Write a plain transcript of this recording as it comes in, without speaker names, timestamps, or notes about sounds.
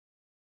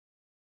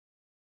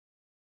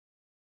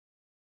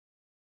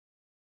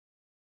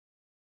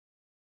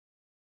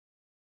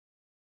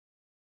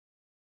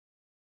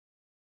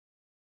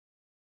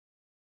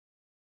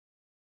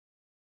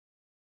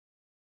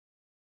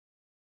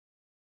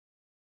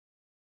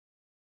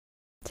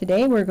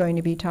Today we're going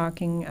to be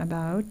talking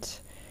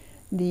about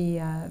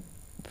the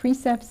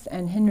precepts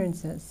and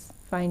hindrances,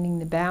 finding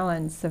the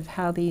balance of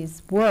how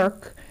these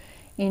work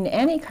in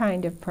any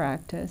kind of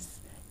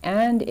practice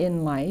and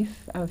in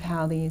life, of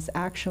how these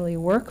actually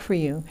work for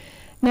you.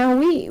 Now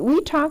we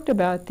talked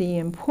about the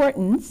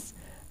importance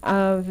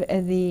of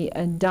the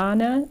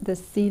dana, the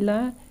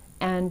sila,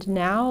 and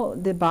now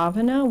the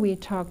bhavana. We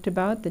talked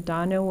about the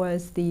dana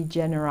was the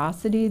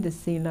generosity, the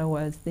sila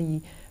was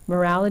the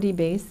morality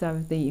base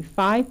of the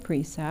 5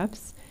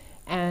 precepts,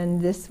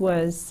 and this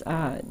was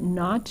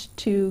not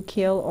to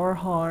kill or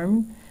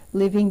harm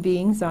living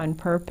beings on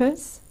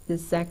purpose. The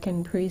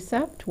 2nd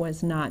precept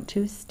was not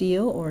to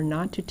steal or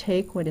not to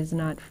take what is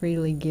not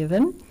freely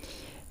given.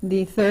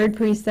 The 3rd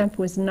precept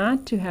was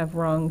not to have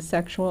wrong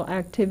sexual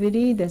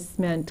activity. This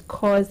meant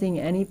causing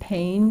any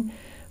pain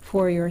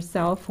for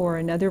yourself or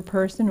another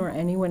person or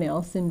anyone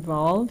else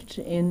involved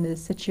in the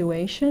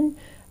situation,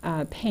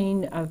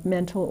 pain of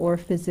mental or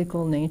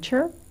physical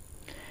nature.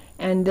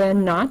 And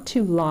then not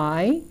to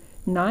lie,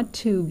 not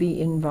to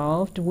be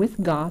involved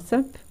with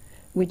gossip,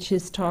 which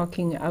is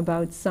talking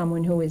about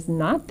someone who is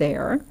not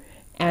there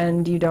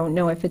and you don't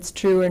know if it's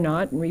true or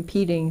not, and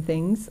repeating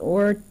things,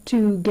 or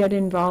to get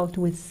involved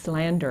with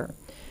slander.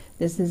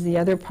 This is the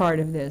other part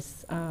of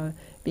this,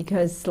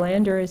 because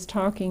slander is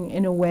talking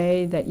in a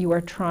way that you are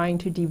trying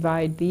to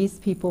divide these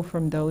people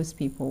from those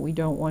people. We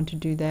don't want to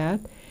do that.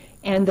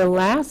 And the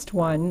last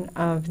one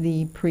of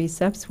the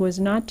precepts was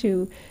not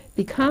to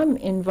become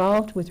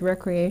involved with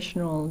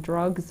recreational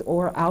drugs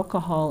or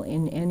alcohol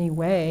in any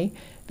way,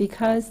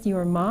 because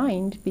your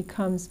mind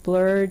becomes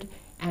blurred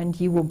and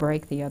you will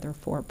break the other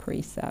 4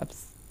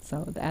 precepts.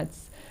 So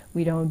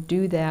we don't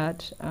do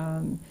that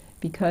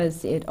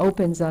because it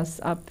opens us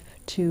up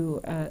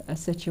to a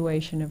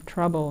situation of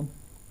trouble.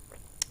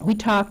 We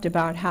talked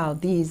about how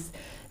these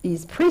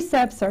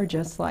precepts are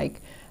just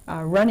like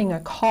running a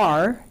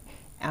car,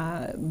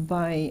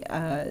 by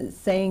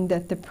saying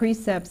that the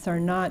precepts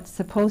are not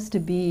supposed to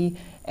be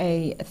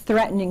a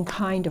threatening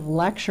kind of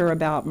lecture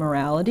about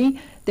morality.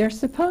 They're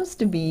supposed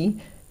to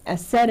be a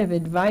set of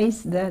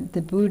advice that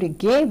the Buddha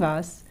gave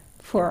us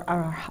for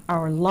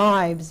our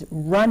lives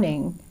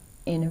running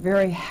in a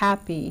very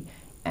happy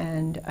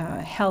and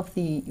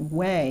healthy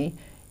way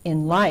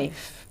in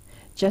life.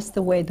 Just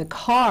the way the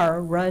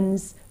car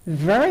runs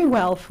very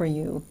well for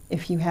you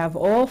if you have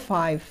all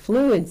 5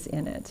 fluids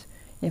in it.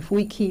 If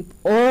we keep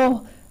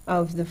all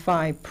of the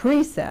 5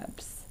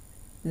 precepts,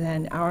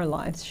 then our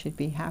lives should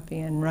be happy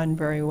and run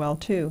very well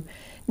too.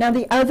 Now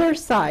the other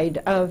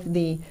side of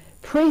the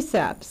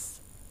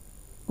precepts,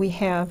 we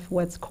have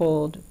what's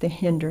called the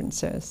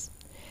hindrances.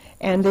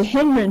 And the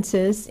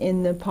hindrances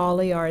in the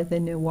Pali are the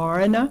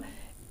nivarana,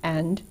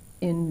 and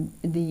in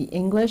the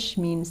English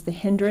means the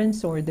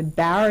hindrance or the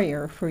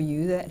barrier for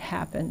you that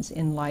happens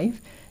in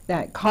life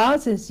that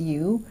causes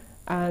you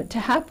to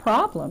have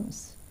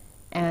problems.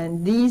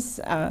 And these,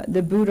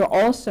 the Buddha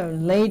also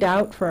laid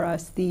out for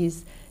us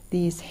these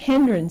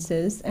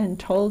hindrances and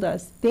told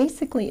us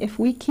basically if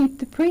we keep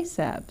the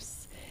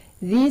precepts,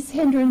 these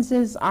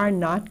hindrances are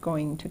not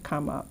going to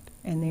come up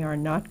and they are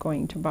not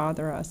going to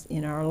bother us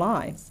in our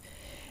lives.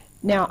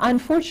 Now,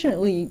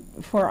 unfortunately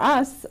for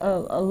us,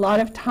 a lot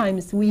of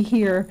times we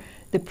hear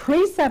the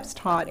precepts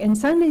taught in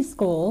Sunday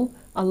school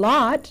a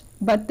lot,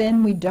 but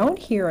then we don't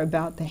hear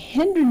about the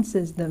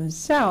hindrances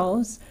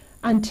themselves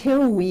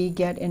until we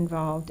get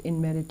involved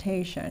in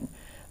meditation.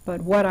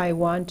 But what I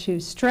want to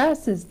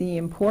stress is the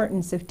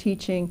importance of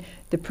teaching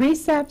the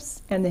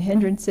precepts and the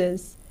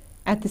hindrances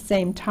at the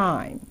same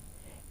time.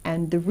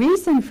 And the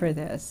reason for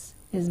this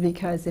is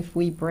because if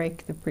we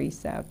break the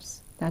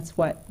precepts, that's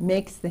what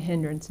makes the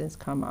hindrances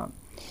come up.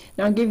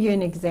 Now I'll give you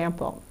an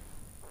example.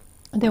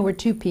 There were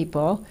two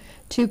people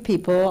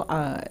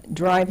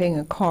driving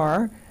a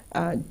car,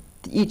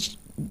 each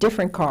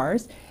different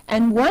cars,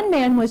 and one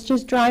man was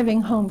just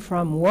driving home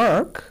from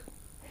work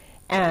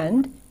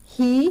and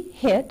he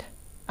hit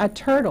a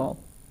turtle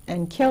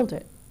and killed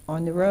it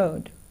on the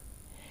road.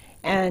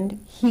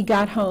 And he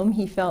got home,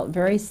 he felt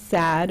very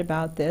sad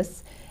about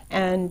this,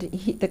 and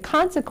the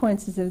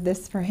consequences of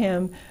this for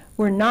him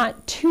were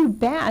not too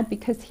bad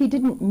because he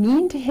didn't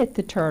mean to hit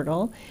the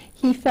turtle.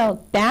 He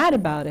felt bad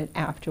about it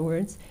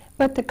afterwards,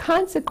 but the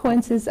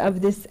consequences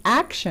of this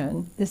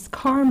action, this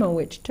karma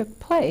which took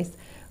place,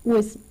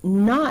 was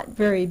not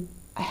very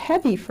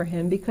heavy for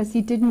him because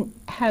he didn't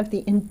have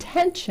the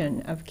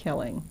intention of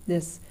killing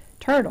this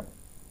turtle.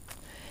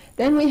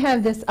 Then we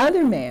have this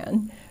other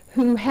man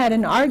who had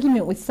an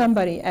argument with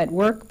somebody at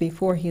work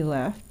before he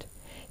left.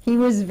 He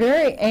was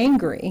very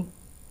angry,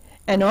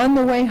 and on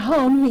the way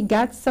home he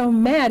got so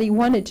mad he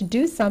wanted to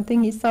do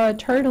something. He saw a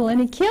turtle and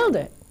he killed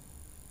it.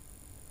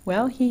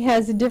 Well, he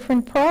has a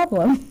different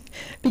problem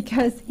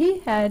because he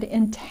had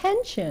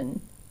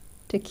intention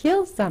to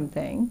kill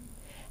something,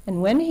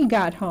 and when he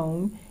got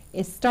home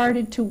it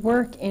started to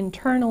work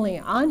internally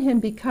on him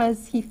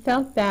because he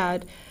felt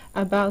bad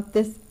about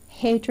this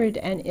hatred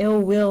and ill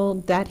will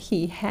that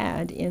he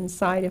had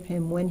inside of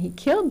him when he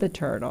killed the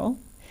turtle.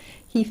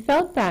 He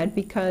felt bad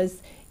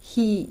because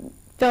he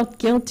felt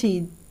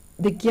guilty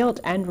the guilt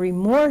and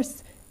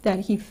remorse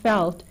that he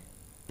felt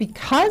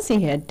because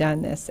he had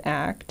done this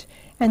act,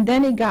 and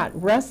then he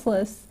got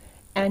restless,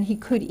 and he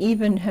could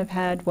even have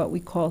had what we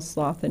call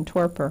sloth and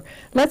torpor.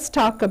 Let's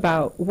talk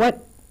about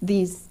what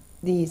these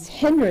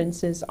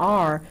hindrances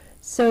are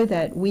so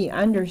that we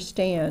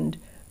understand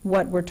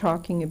what we're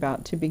talking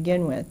about to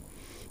begin with.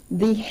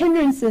 The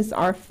hindrances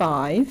are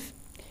 5.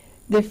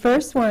 The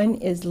first one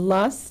is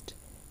lust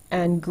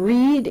and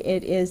greed.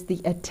 It is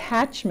the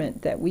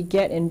attachment that we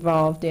get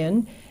involved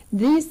in.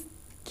 These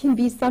can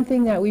be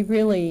something that we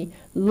really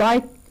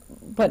like,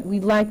 but we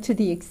like to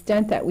the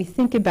extent that we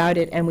think about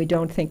it and we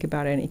don't think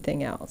about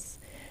anything else.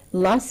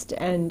 Lust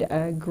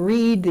and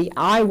greed, the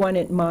I want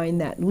it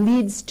mind, that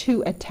leads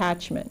to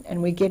attachment,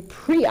 and we get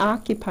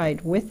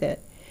preoccupied with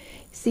it.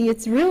 See,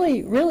 it's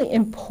really, really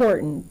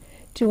important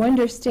to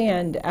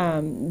understand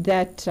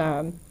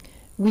that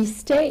we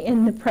stay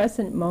in the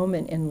present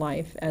moment in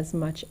life as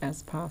much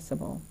as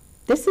possible.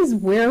 This is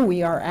where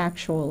we are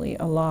actually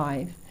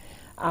alive.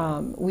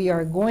 We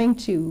are going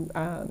to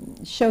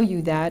show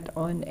you that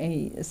on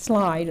a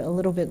slide a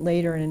little bit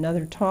later in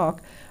another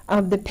talk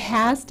of the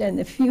past and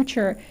the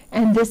future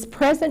and this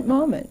present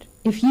moment.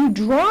 If you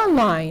draw a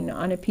line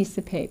on a piece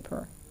of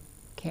paper,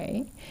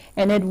 okay,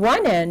 and at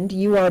one end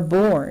you are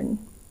born,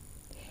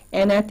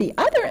 and at the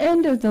other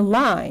end of the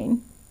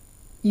line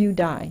you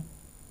die.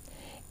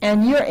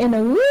 And you're in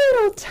a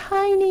little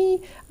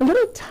tiny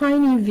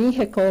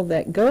vehicle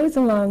that goes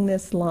along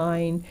this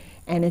line,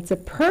 and it's a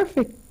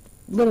perfect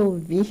little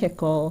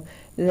vehicle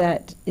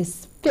that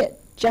is fit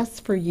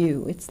just for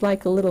you. It's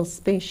like a little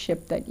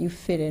spaceship that you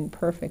fit in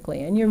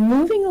perfectly, and you're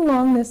moving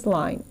along this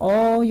line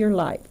all your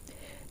life.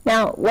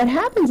 Now, what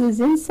happens is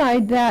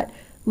inside that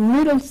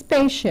little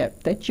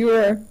spaceship that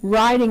you're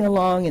riding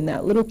along in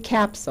that little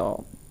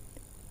capsule,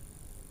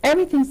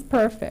 everything's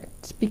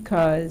perfect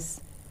because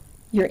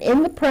you're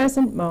in the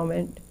present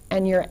moment,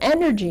 and your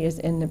energy is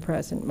in the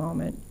present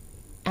moment,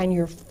 and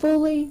you're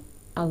fully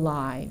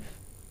alive.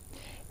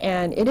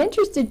 And it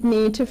interested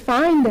me to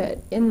find that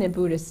in the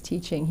Buddhist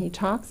teaching, he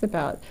talks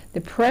about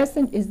the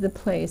present is the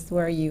place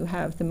where you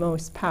have the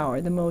most power,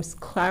 the most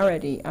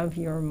clarity of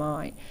your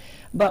mind.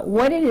 But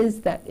what it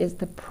is that is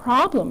the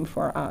problem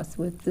for us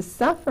with the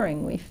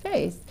suffering we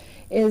face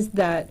is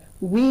that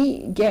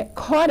we get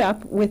caught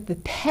up with the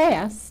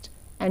past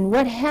and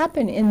what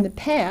happened in the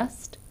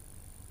past.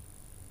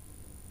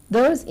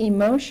 Those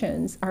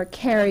emotions are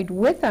carried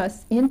with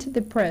us into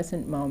the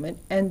present moment,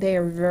 and they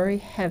are very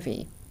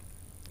heavy.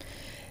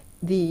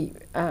 The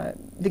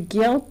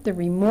guilt, the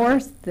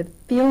remorse, the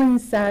feeling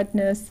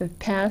sadness of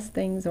past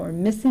things or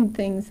missing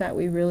things that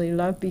we really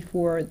loved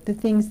before, the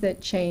things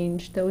that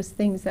change, those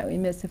things that we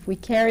miss, if we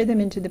carry them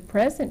into the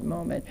present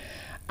moment,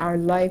 our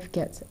life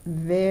gets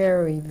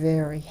very,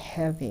 very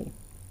heavy.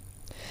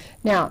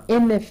 Now,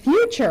 in the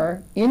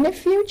future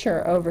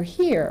over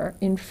here,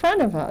 in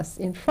front of us,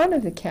 in front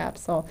of the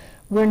capsule,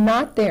 we're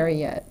not there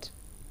yet.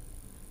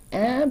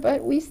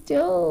 But we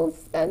still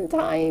spend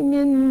time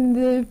in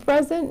the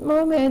present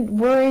moment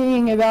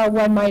worrying about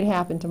what might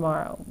happen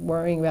tomorrow,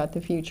 worrying about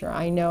the future.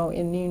 I know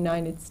in the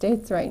United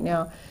States right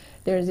now,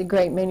 there's a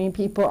great many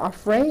people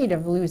afraid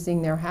of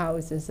losing their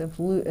houses, of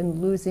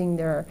losing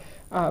their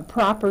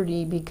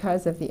property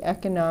because of the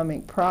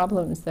economic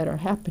problems that are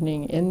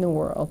happening in the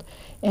world.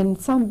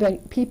 And some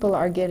people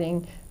are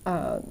getting,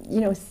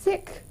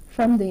 sick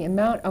from the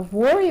amount of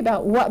worry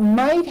about what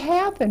might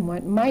happen,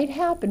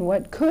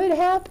 what could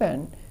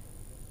happen.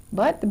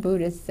 But the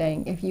Buddha is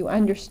saying, if you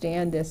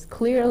understand this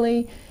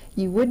clearly,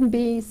 you wouldn't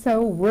be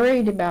so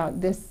worried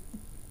about this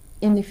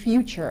in the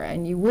future,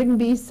 and you wouldn't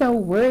be so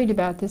worried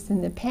about this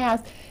in the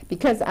past,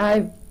 because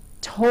I've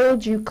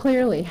told you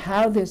clearly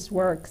how this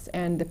works,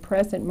 and the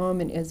present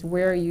moment is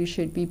where you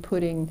should be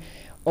putting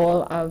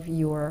all of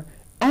your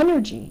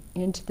energy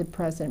into the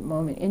present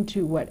moment,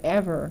 into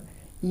whatever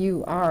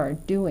you are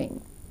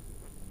doing.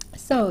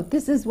 So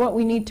this is what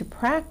we need to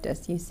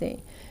practice, you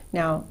see.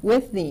 Now,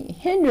 with the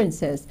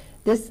hindrances,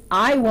 this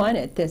I want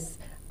it, this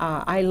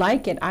I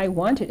like it, I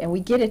want it, and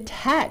we get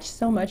attached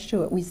so much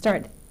to it. We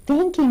start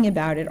thinking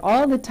about it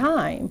all the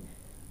time.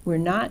 We're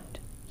not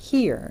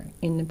here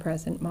in the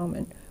present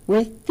moment.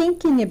 We're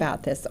thinking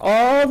about this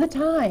all the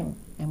time,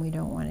 and we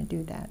don't want to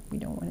do that. We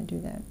don't want to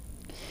do that.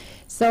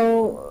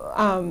 So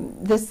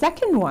the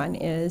second one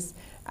is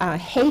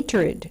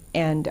hatred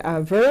and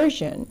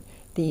aversion.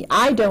 The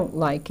I don't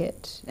like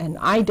it and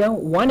I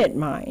don't want it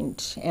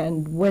mind.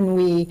 And when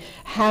we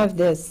have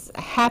this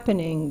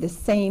happening, the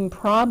same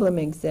problem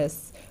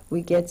exists.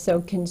 We get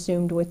so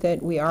consumed with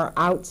it, we are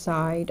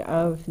outside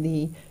of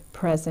the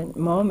present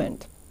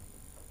moment.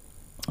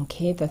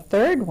 Okay, the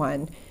third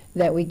one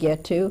that we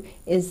get to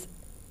is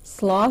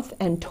sloth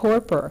and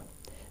torpor.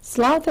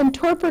 Sloth and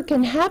torpor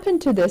can happen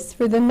to this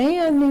for the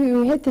man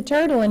who hit the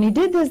turtle, and he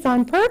did this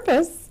on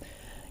purpose.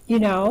 You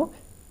know,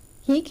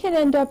 he can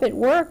end up at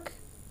work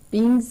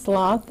being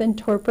sloth and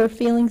torpor,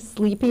 feeling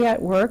sleepy at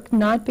work,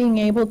 not being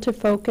able to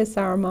focus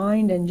our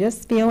mind, and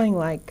just feeling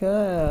like,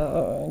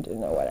 oh, I don't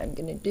know what I'm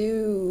going to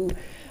do.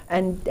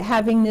 and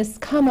having this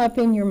come up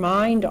in your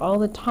mind all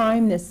the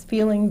time, this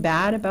feeling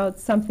bad about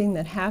something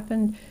that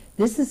happened,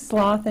 this is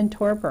sloth and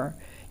torpor.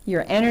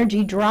 Your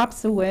energy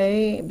drops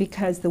away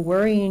because the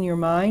worry in your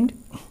mind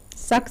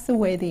sucks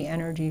away the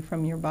energy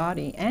from your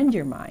body and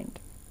your mind.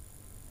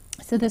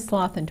 So the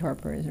sloth and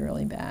torpor is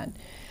really bad.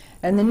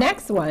 And the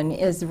next one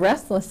is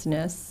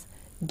restlessness,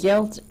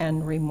 guilt,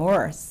 and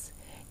remorse.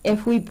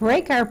 If we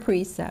break our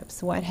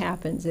precepts, what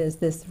happens is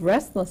this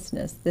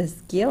restlessness,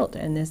 this guilt,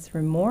 and this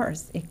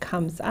remorse, it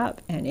comes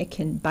up and it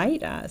can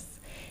bite us.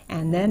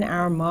 And then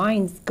our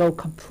minds go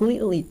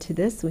completely to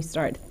this. We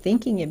start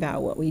thinking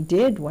about what we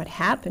did, what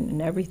happened,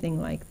 and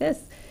everything like this.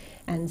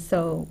 And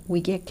so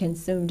we get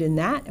consumed in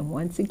that, and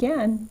once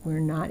again, we're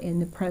not in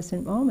the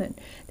present moment.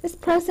 This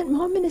present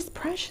moment is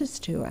precious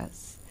to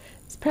us.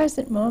 This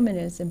present moment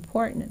is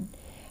important.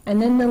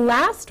 And then the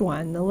last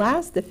one,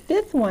 the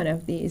fifth one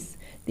of these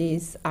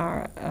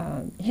are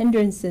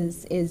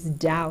hindrances is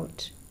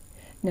doubt.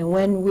 Now,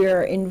 when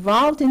we're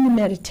involved in the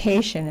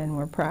meditation and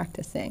we're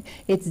practicing,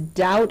 it's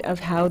doubt of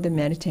how the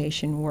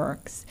meditation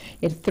works.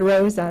 It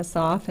throws us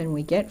off and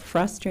we get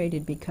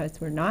frustrated because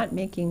we're not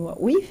making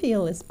what we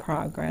feel is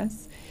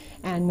progress,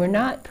 and we're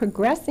not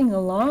progressing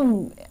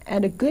along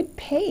at a good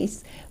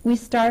pace. We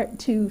start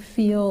to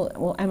feel,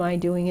 well, am I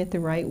doing it the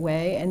right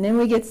way? And then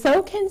we get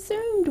so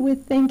consumed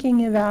with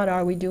thinking about,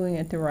 are we doing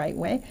it the right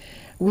way?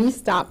 We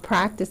stop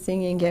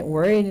practicing and get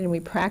worried, and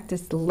we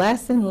practice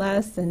less and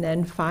less, and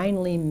then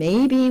finally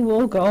maybe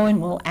we'll go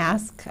and we'll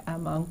ask a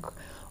monk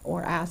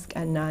or ask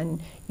a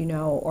nun,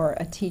 or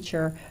a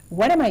teacher,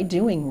 what am I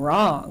doing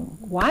wrong?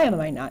 Why am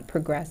I not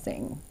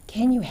progressing?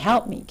 Can you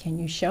help me? Can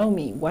you show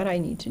me what I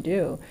need to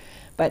do?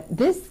 But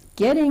this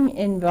getting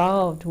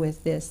involved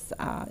with this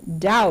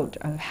doubt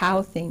of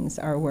how things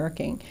are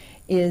working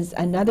is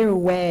another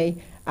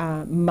way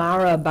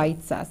Mara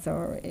bites us,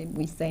 or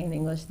we say in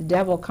English, the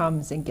devil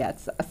comes and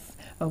gets us.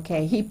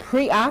 Okay, he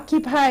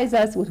preoccupies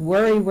us with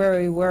worry,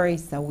 worry, worry,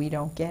 so we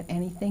don't get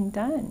anything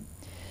done.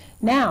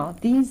 Now,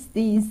 these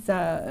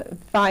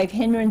 5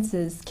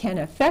 hindrances can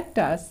affect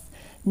us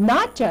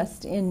not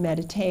just in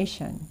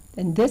meditation,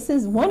 and this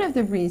is one of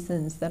the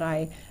reasons that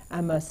I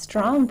am a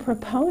strong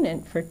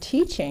proponent for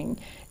teaching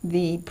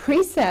the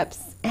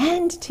precepts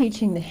and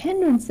teaching the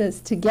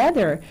hindrances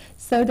together,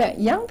 so that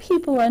young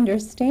people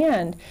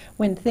understand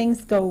when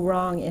things go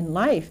wrong in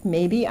life,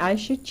 maybe I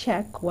should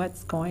check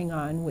what's going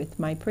on with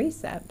my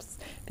precepts,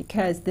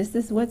 because this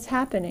is what's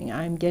happening.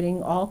 I'm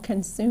getting all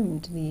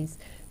consumed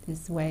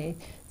this way.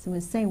 So we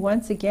say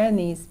once again,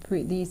 these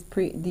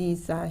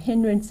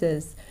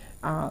hindrances,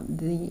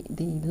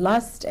 the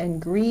lust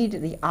and greed,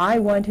 the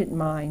I-wanted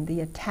mind,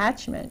 the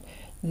attachment.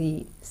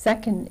 The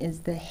second is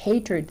the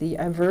hatred, the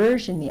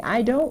aversion, the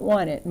I don't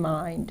want it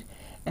mind,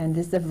 and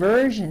this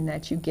aversion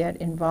that you get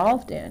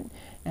involved in.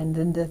 And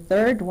then the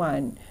third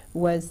one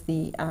was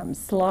the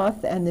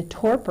sloth and the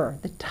torpor,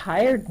 the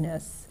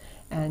tiredness,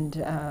 and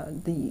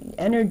the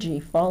energy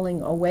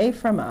falling away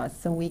from us,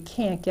 so we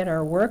can't get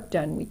our work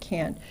done. We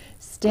can't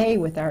stay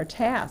with our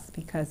tasks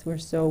because we're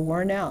so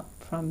worn out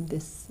from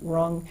this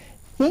wrong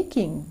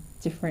thinking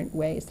different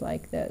ways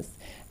like this.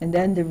 And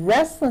then the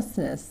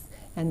restlessness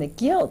and the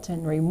guilt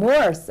and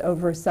remorse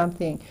over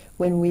something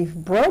when we've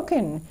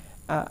broken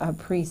a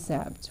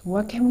precept.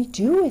 What can we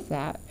do with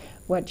that?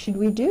 What should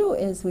we do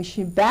is we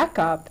should back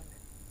up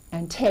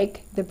and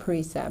take the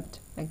precept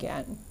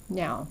again.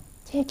 Now,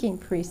 taking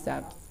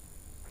precepts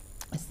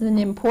is an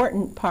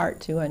important part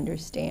to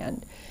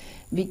understand,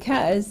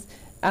 because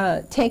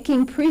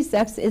taking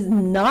precepts is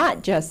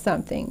not just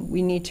something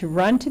we need to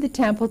run to the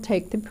temple,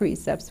 take the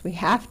precepts. We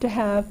have to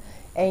have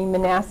a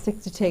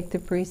monastic to take the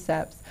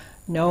precepts.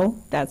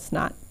 No, that's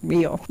not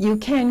real. You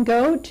can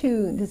go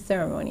to the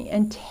ceremony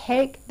and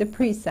take the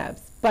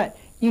precepts, but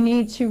you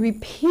need to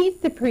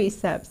repeat the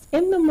precepts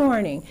in the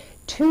morning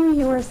to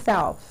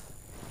yourself.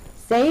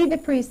 Say the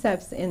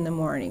precepts in the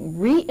morning.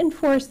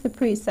 Reinforce the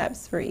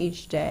precepts for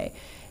each day.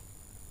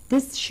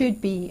 This should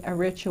be a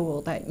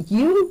ritual that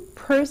you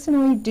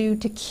personally do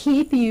to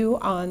keep you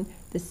on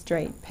the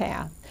straight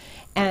path.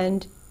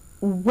 And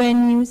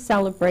when you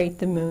celebrate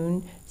the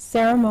moon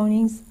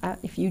ceremonies,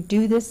 if you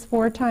do this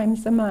 4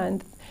 times a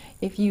month,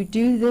 if you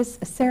do this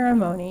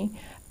ceremony,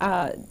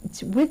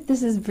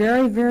 this is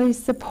very, very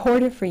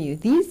supportive for you.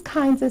 These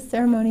kinds of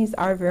ceremonies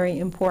are very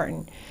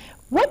important.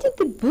 What did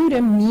the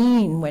Buddha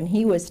mean when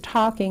he was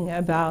talking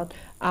about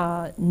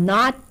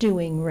not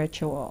doing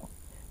ritual?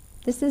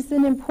 This is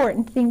an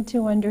important thing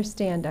to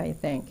understand, I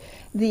think.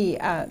 The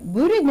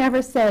Buddha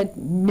never said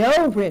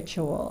no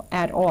ritual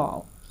at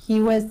all. He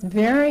was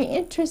very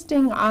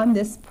interesting on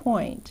this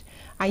point.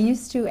 I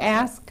used to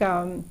ask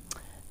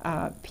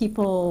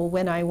people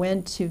when I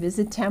went to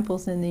visit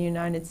temples in the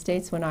United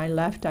States, when I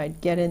left,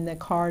 I'd get in the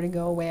car to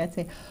go away, I'd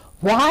say,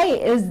 why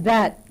is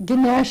that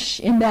Ganesh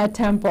in that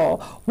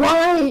temple?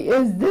 Why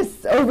is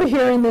this over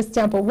here in this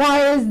temple?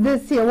 Why is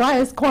this here? Why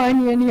is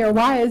Kuan Yin here?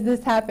 Why is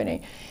this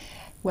happening?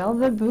 Well,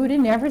 the Buddha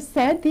never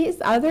said these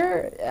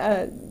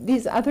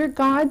other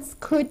gods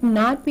could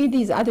not be,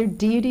 these other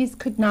deities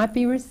could not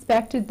be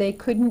respected. They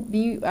couldn't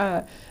be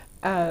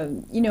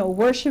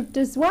worshipped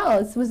as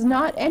well. This was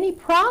not any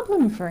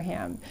problem for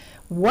him.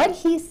 What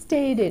he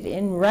stated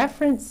in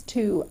reference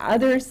to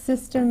other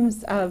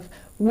systems of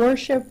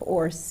worship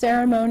or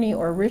ceremony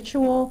or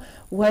ritual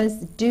was,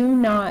 do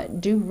not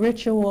do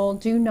ritual,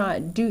 do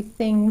not do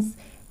things,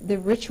 the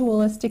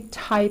ritualistic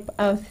type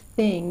of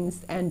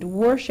things, and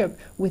worship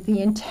with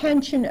the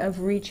intention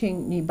of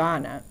reaching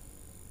Nibbana.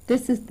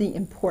 This is the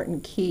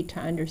important key to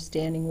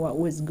understanding what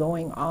was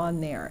going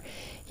on there.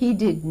 He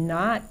did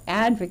not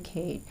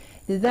advocate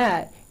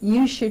that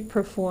you should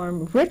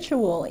perform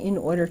ritual in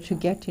order to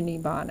get to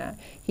Nibbana.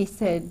 He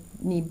said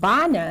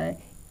Nibbana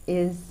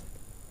is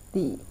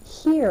the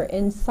here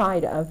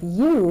inside of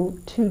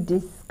you to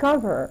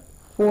discover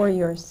for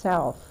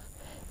yourself.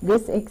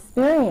 This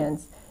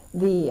experience,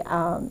 the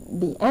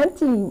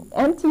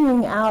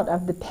emptying out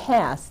of the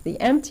past, the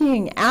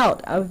emptying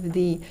out of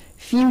the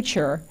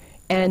future,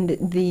 and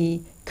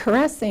the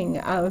caressing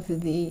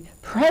of the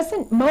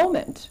present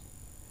moment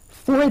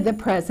for the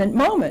present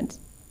moment.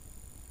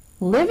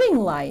 Living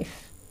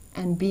life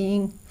and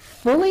being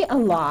fully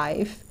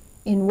alive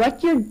in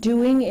what you're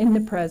doing in the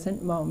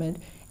present moment,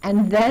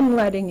 and then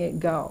letting it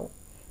go.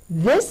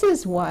 This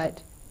is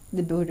what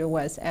the Buddha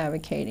was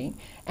advocating.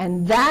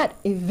 And that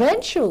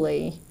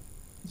eventually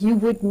you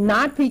would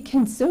not be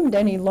consumed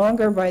any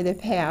longer by the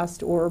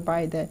past or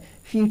by the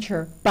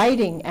future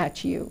biting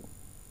at you.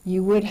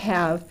 You would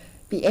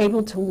be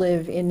able to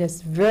live in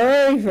this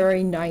very,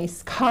 very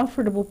nice,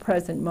 comfortable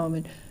present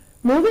moment,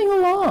 moving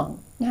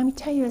along. Now let me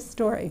tell you a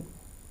story.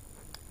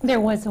 There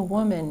was a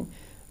woman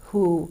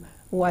who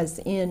was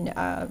in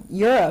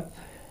Europe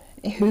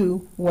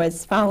who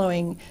was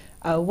following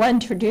one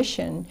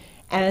tradition,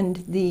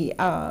 and the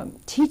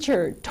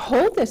teacher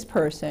told this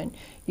person,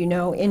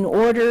 in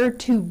order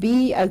to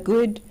be a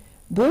good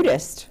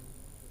Buddhist,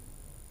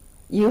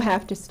 you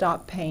have to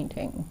stop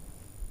painting.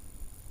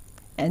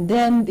 And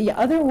then the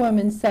other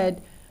woman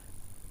said,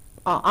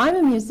 I'm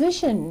a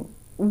musician,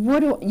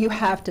 you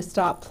have to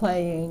stop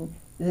playing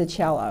the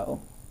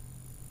cello.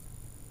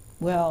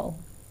 Well,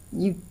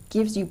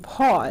 gives you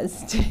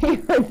pause to hear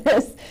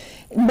this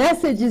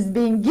message is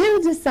being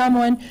given to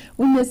someone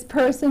when this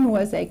person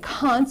was a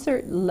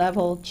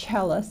concert-level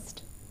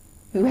cellist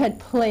who had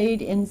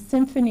played in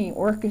symphony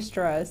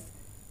orchestras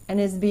and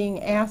is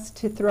being asked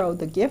to throw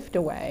the gift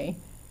away.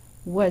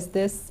 Was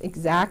this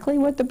exactly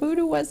what the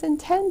Buddha was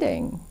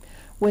intending?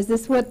 Was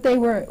this what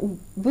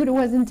Buddha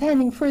was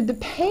intending for the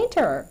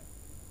painter?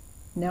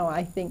 No,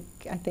 I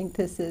think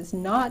this is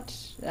not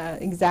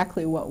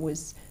exactly what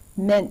was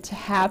meant to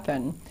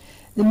happen.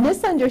 The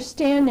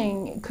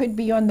misunderstanding could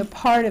be on the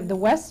part of the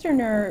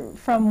Westerner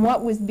from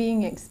what was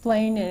being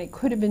explained, and it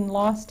could have been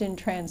lost in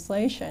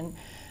translation.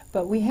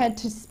 But we had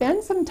to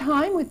spend some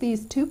time with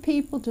these two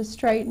people to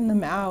straighten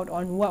them out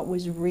on what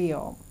was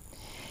real.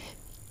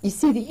 You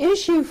see, the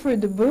issue for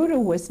the Buddha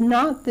was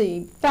not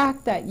the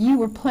fact that you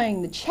were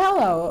playing the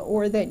cello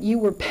or that you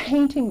were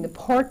painting the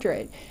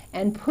portrait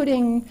and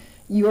putting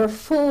your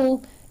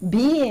full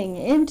being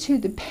into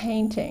the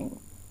painting.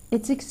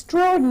 It's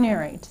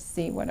extraordinary to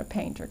see what a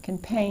painter can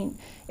paint.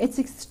 It's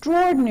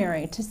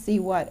extraordinary to see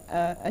what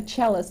a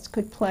cellist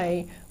could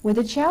play with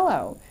a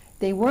cello.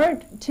 They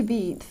weren't to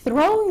be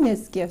throwing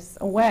these gifts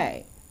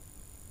away.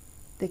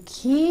 The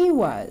key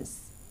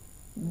was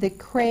the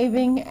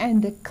craving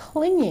and the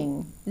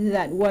clinging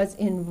that was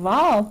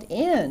involved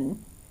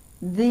in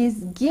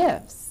these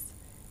gifts.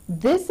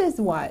 This is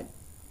what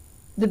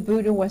the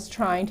Buddha was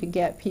trying to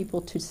get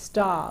people to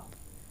stop.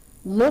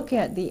 Look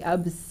at the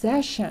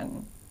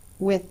obsession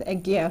with a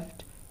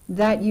gift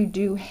that you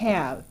do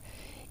have.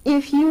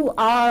 If you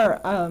are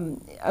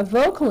a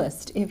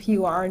vocalist, if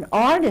you are an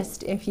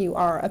artist, if you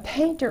are a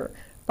painter,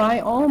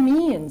 by all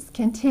means,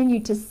 continue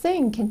to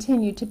sing,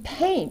 continue to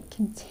paint,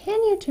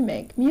 continue to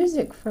make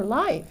music for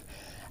life.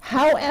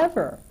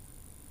 However,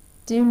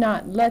 do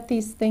not let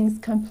these things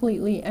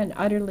completely and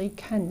utterly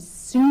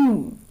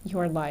consume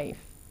your life.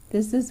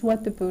 This is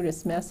what the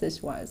Buddhist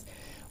message was.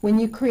 When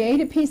you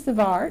create a piece of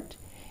art,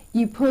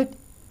 you put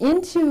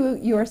into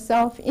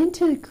yourself,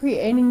 into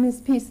creating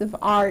this piece of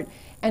art,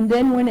 and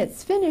then when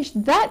it's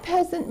finished, that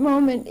present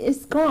moment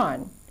is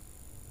gone.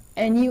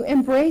 And you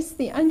embrace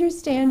the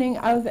understanding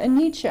of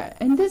Anicca,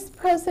 and this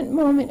present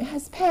moment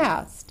has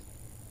passed.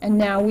 And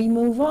now we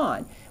move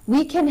on.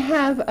 We can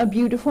have a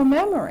beautiful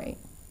memory,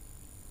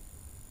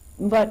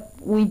 but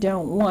we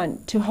don't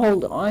want to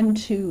hold on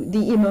to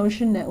the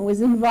emotion that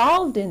was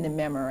involved in the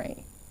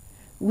memory.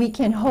 We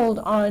can hold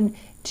on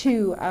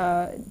to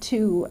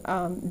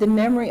the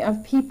memory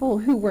of people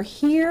who were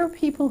here,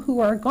 people who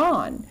are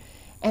gone,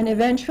 and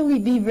eventually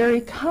be very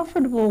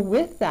comfortable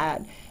with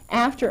that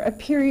after a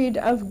period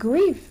of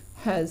grief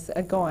has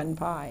gone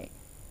by.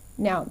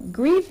 Now,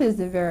 grief is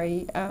a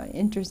very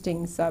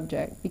interesting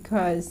subject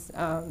because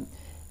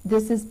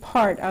this is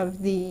part of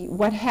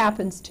what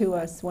happens to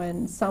us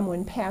when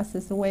someone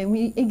passes away.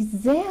 We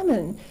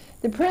examine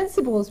the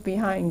principles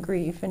behind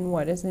grief and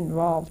what is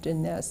involved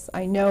in this.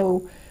 I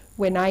know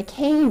when I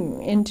came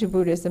into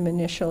Buddhism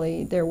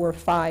initially, there were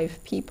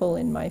 5 people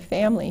in my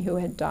family who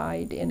had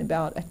died in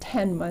about a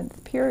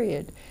 10-month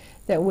period.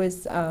 that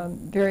was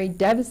very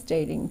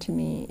devastating to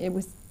me. It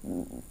was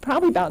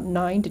probably about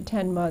 9 to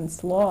 10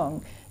 months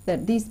long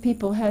that these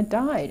people had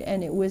died,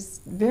 and it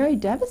was very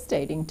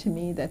devastating to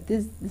me that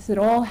this had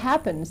all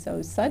happened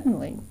so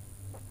suddenly.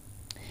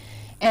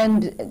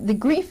 And the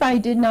grief I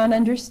did not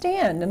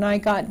understand, and I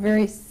got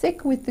very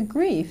sick with the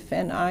grief,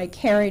 and I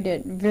carried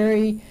it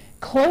very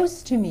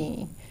close to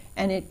me,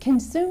 and it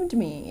consumed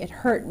me. It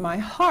hurt my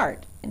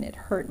heart, and it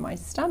hurt my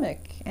stomach,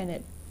 and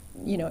it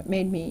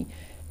made me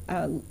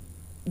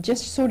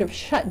just sort of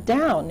shut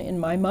down in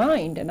my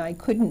mind, and I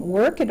couldn't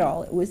work at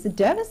all. It was a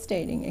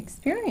devastating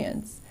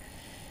experience.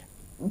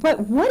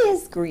 But what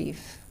is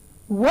grief?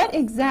 What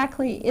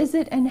exactly is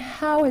it, and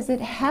how is it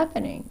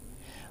happening?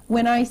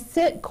 When I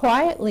sit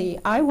quietly,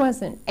 I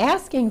wasn't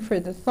asking for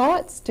the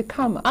thoughts to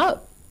come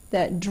up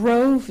that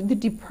drove the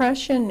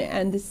depression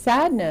and the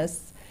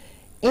sadness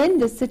in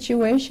the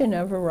situation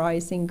of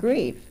arising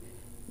grief.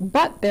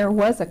 But there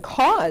was a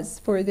cause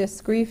for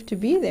this grief to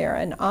be there,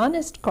 an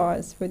honest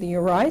cause for the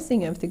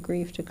arising of the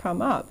grief to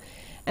come up.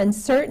 And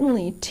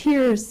certainly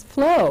tears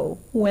flow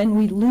when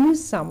we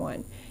lose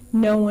someone.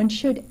 No one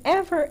should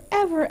ever,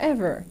 ever,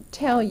 ever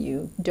tell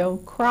you,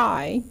 don't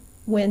cry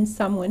when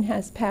someone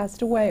has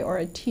passed away or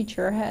a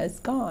teacher has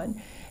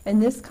gone,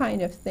 and this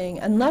kind of thing,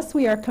 unless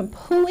we are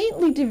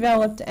completely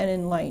developed and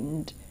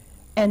enlightened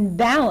and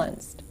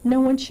balanced. No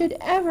one should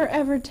ever,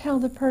 ever tell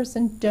the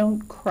person,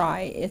 don't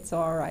cry, it's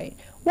all right.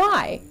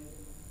 Why?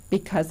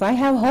 Because I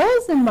have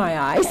holes in my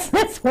eyes.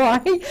 That's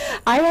why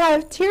I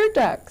have tear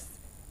ducts.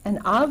 And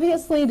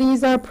obviously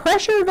these are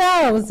pressure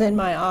valves in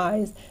my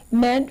eyes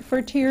meant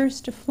for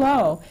tears to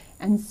flow.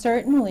 And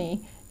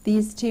certainly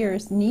these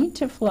tears need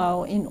to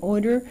flow in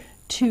order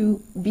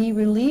to be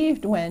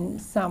relieved when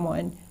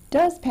someone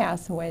does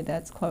pass away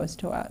that's close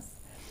to us.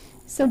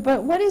 So,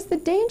 but what is the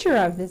danger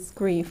of this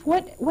grief?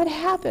 What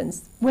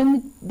happens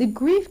when the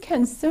grief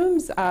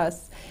consumes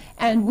us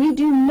and we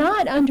do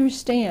not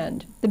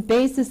understand the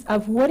basis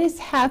of what is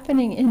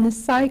happening in the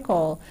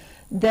cycle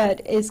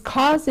that is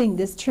causing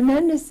this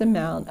tremendous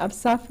amount of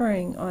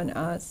suffering on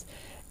us?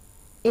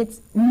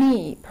 It's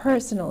me,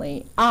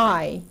 personally.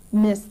 I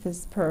miss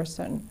this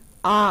person.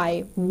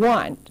 I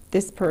want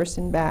this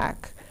person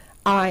back.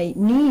 I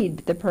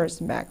need the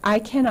person back. I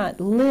cannot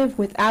live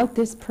without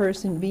this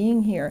person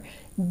being here.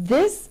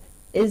 This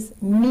is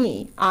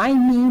me. I,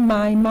 me,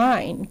 my,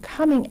 mine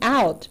coming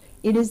out.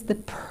 It is the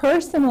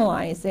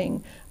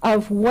personalizing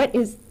of what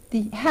is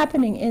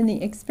happening in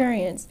the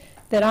experience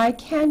that I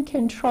can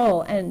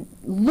control and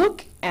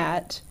look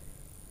at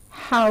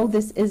how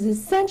this is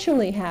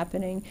essentially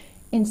happening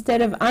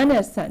instead of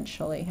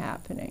unessentially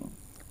happening.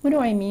 What do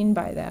I mean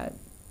by that?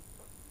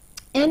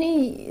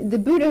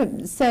 The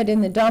Buddha said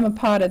in the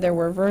Dhammapada, there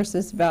were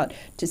verses about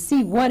to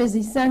see what is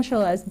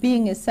essential as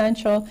being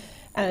essential,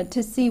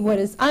 to see what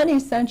is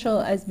unessential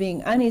as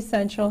being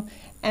unessential,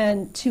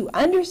 and to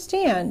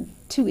understand,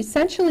 to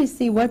essentially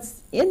see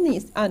what's in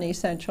the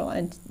unessential,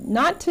 and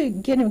not to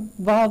get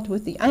involved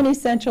with the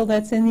unessential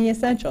that's in the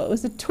essential. It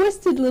was a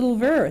twisted little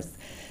verse,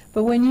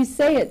 but when you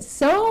say it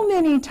so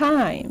many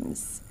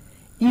times,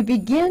 you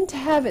begin to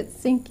have it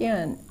sink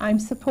in. I'm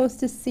supposed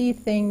to see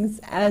things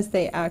as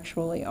they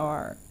actually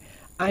are.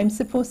 I'm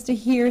supposed to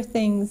hear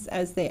things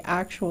as they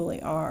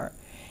actually are.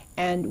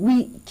 And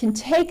we can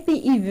take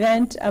the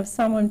event of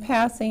someone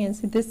passing and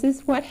say, this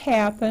is what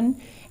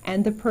happened,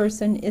 and the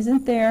person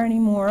isn't there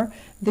anymore.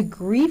 The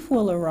grief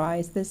will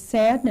arise, the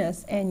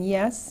sadness, and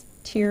yes,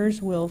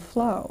 tears will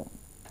flow.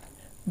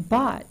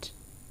 But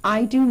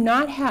I do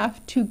not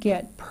have to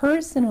get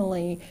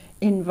personally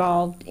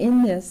involved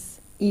in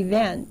this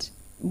event.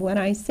 When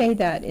I say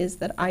that is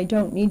that I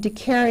don't need to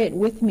carry it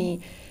with me,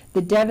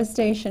 the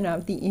devastation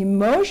of the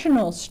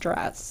emotional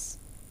stress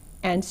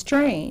and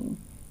strain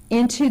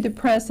into the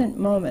present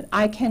moment.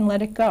 I can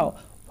let it go.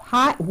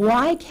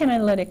 Why can I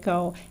let it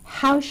go?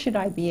 How should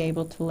I be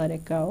able to let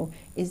it go?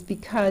 Is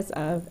because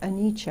of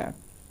anicca.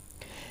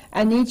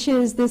 Anicca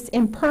is this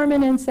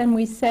impermanence, and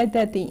we said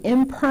that the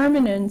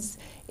impermanence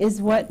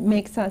is what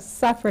makes us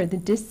suffer, the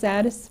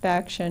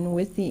dissatisfaction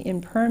with the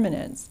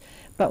impermanence.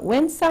 But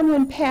when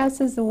someone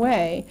passes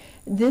away,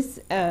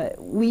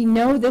 we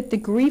know that the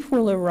grief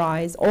will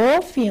arise.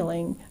 All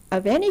feeling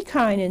of any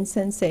kind and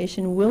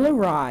sensation will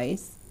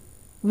arise,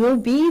 will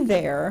be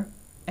there,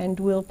 and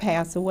will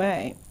pass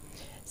away.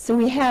 So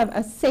we have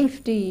a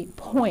safety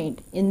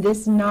point in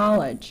this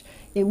knowledge.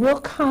 It will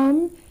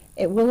come,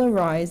 it will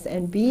arise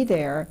and be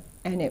there,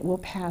 and it will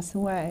pass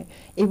away.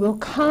 It will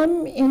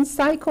come in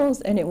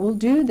cycles, and it will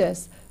do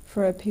this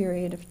for a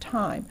period of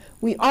time.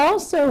 We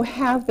also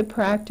have the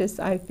practice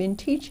I've been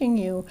teaching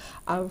you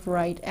of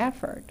right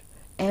effort.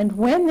 And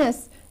when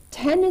this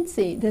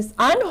tendency, this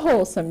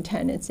unwholesome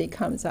tendency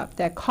comes up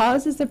that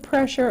causes a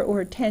pressure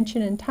or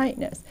tension and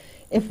tightness,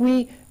 if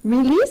we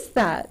release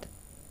that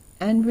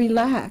and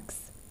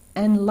relax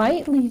and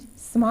lightly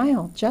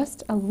smile,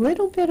 just a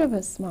little bit of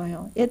a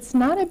smile. It's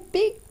not a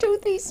big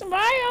toothy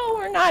smile.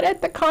 We're not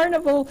at the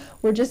carnival.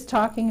 We're just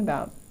talking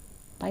about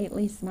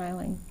lightly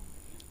smiling.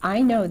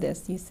 I know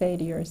this, you say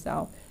to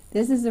yourself.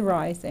 This is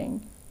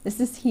arising. This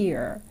is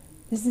here.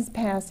 This is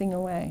passing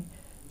away.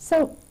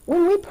 So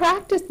when we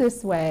practice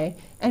this way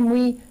and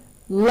we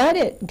let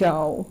it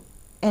go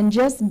and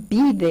just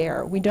be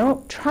there, we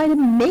don't try to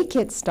make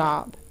it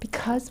stop.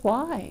 Because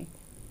why?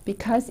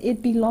 Because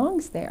it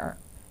belongs there.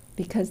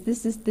 Because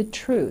this is the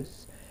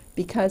truth.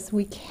 Because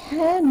we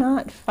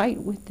cannot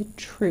fight with the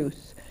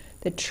truth.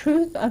 The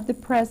truth of the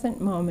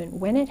present moment,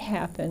 when it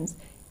happens,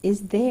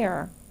 is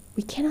there.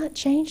 We cannot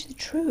change the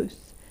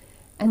truth.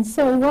 And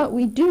so what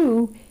we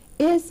do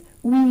is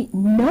we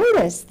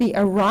notice the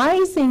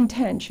arising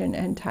tension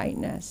and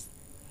tightness,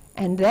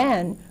 and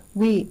then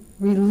we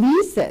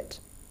release it.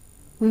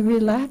 We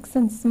relax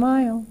and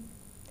smile,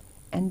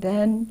 and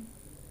then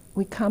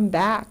we come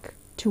back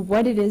to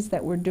what it is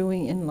that we're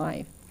doing in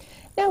life.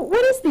 Now,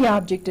 what is the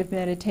object of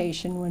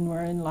meditation when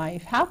we're in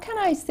life? How can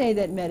I say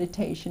that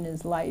meditation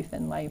is life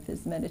and life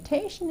is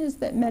meditation? Is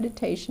that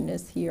meditation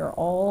is here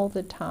all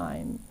the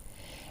time.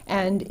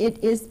 And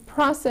it is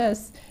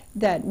process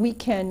that we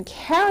can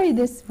carry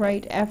this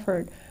right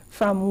effort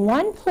from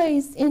one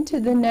place into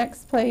the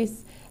next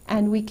place,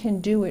 and we can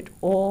do it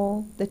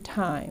all the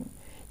time.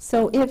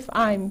 So if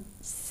I'm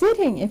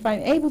sitting, if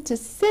I'm able to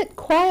sit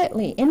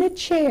quietly in a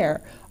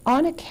chair,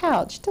 on a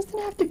couch, it doesn't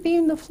have to be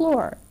in the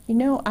floor. You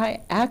know,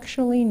 I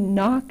actually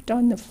knocked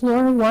on the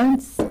floor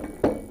once,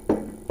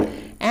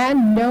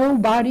 and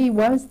nobody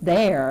was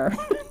there.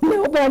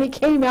 Nobody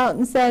came out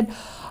and said,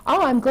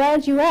 "Oh, I'm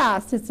glad you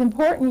asked. It's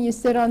important you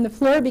sit on the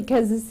floor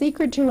because the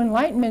secret to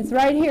enlightenment is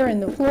right here in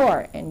the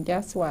floor." And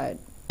guess what?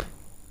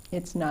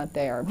 It's not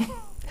there.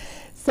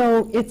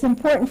 So it's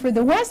important for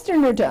the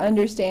Westerner to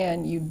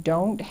understand you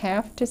don't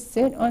have to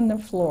sit on the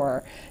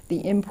floor.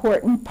 The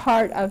important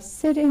part of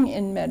sitting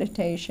in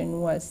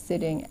meditation was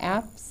sitting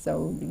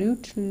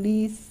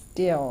absolutely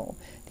still.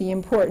 The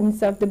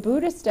importance of the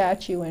Buddha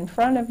statue in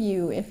front of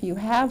you, if you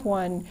have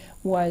one,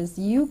 was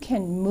you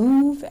can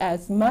move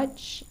as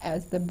much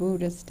as the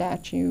Buddha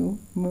statue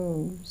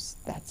moves.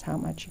 That's how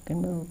much you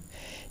can move.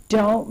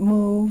 Don't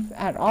move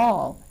at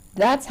all.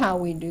 That's how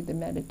we do the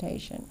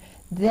meditation.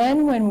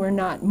 Then when we're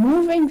not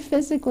moving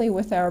physically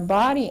with our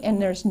body and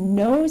there's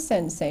no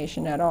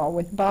sensation at all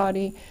with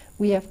body,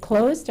 we have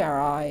closed our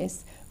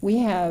eyes, we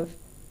have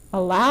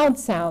allowed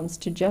sounds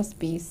to just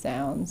be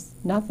sounds,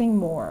 nothing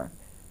more.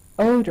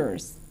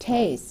 Odors,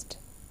 taste,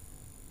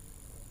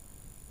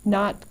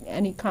 not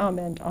any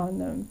comment on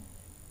them.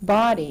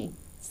 Body,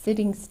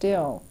 sitting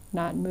still,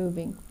 not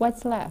moving.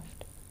 What's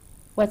left?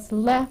 What's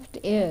left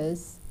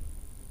is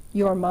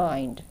your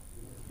mind.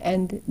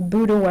 And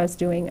Buddha was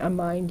doing a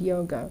mind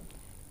yoga.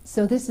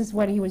 So this is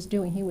what he was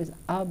doing. He was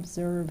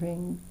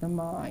observing the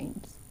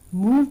mind's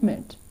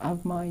movement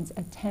of mind's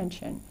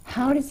attention.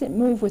 How does it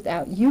move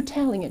without you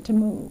telling it to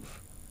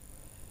move?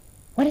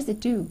 What does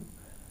it do?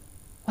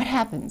 What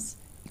happens?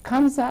 It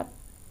comes up,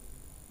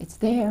 it's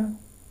there,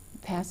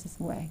 it passes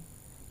away.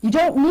 You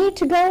don't need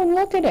to go and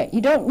look at it.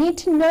 You don't need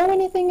to know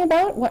anything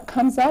about what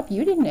comes up.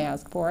 You didn't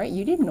ask for it.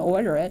 You didn't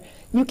order it.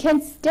 You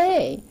can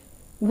stay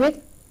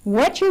with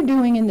what you're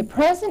doing in the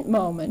present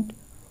moment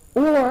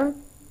or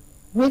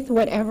with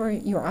whatever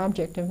your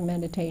object of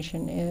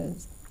meditation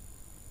is.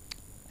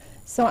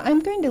 So I'm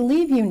going to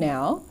leave you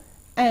now,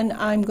 and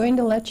I'm going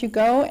to let you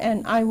go,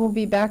 and I will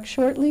be back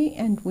shortly,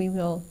 and we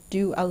will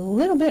do a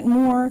little bit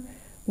more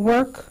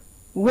work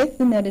with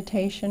the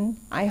meditation.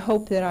 I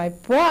hope that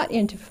I've brought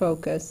into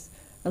focus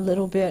a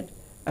little bit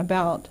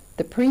about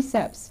the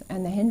precepts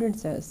and the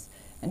hindrances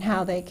and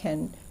how they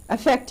can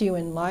affect you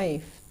in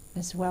life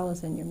as well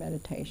as in your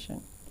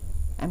meditation.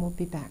 And we'll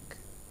be back.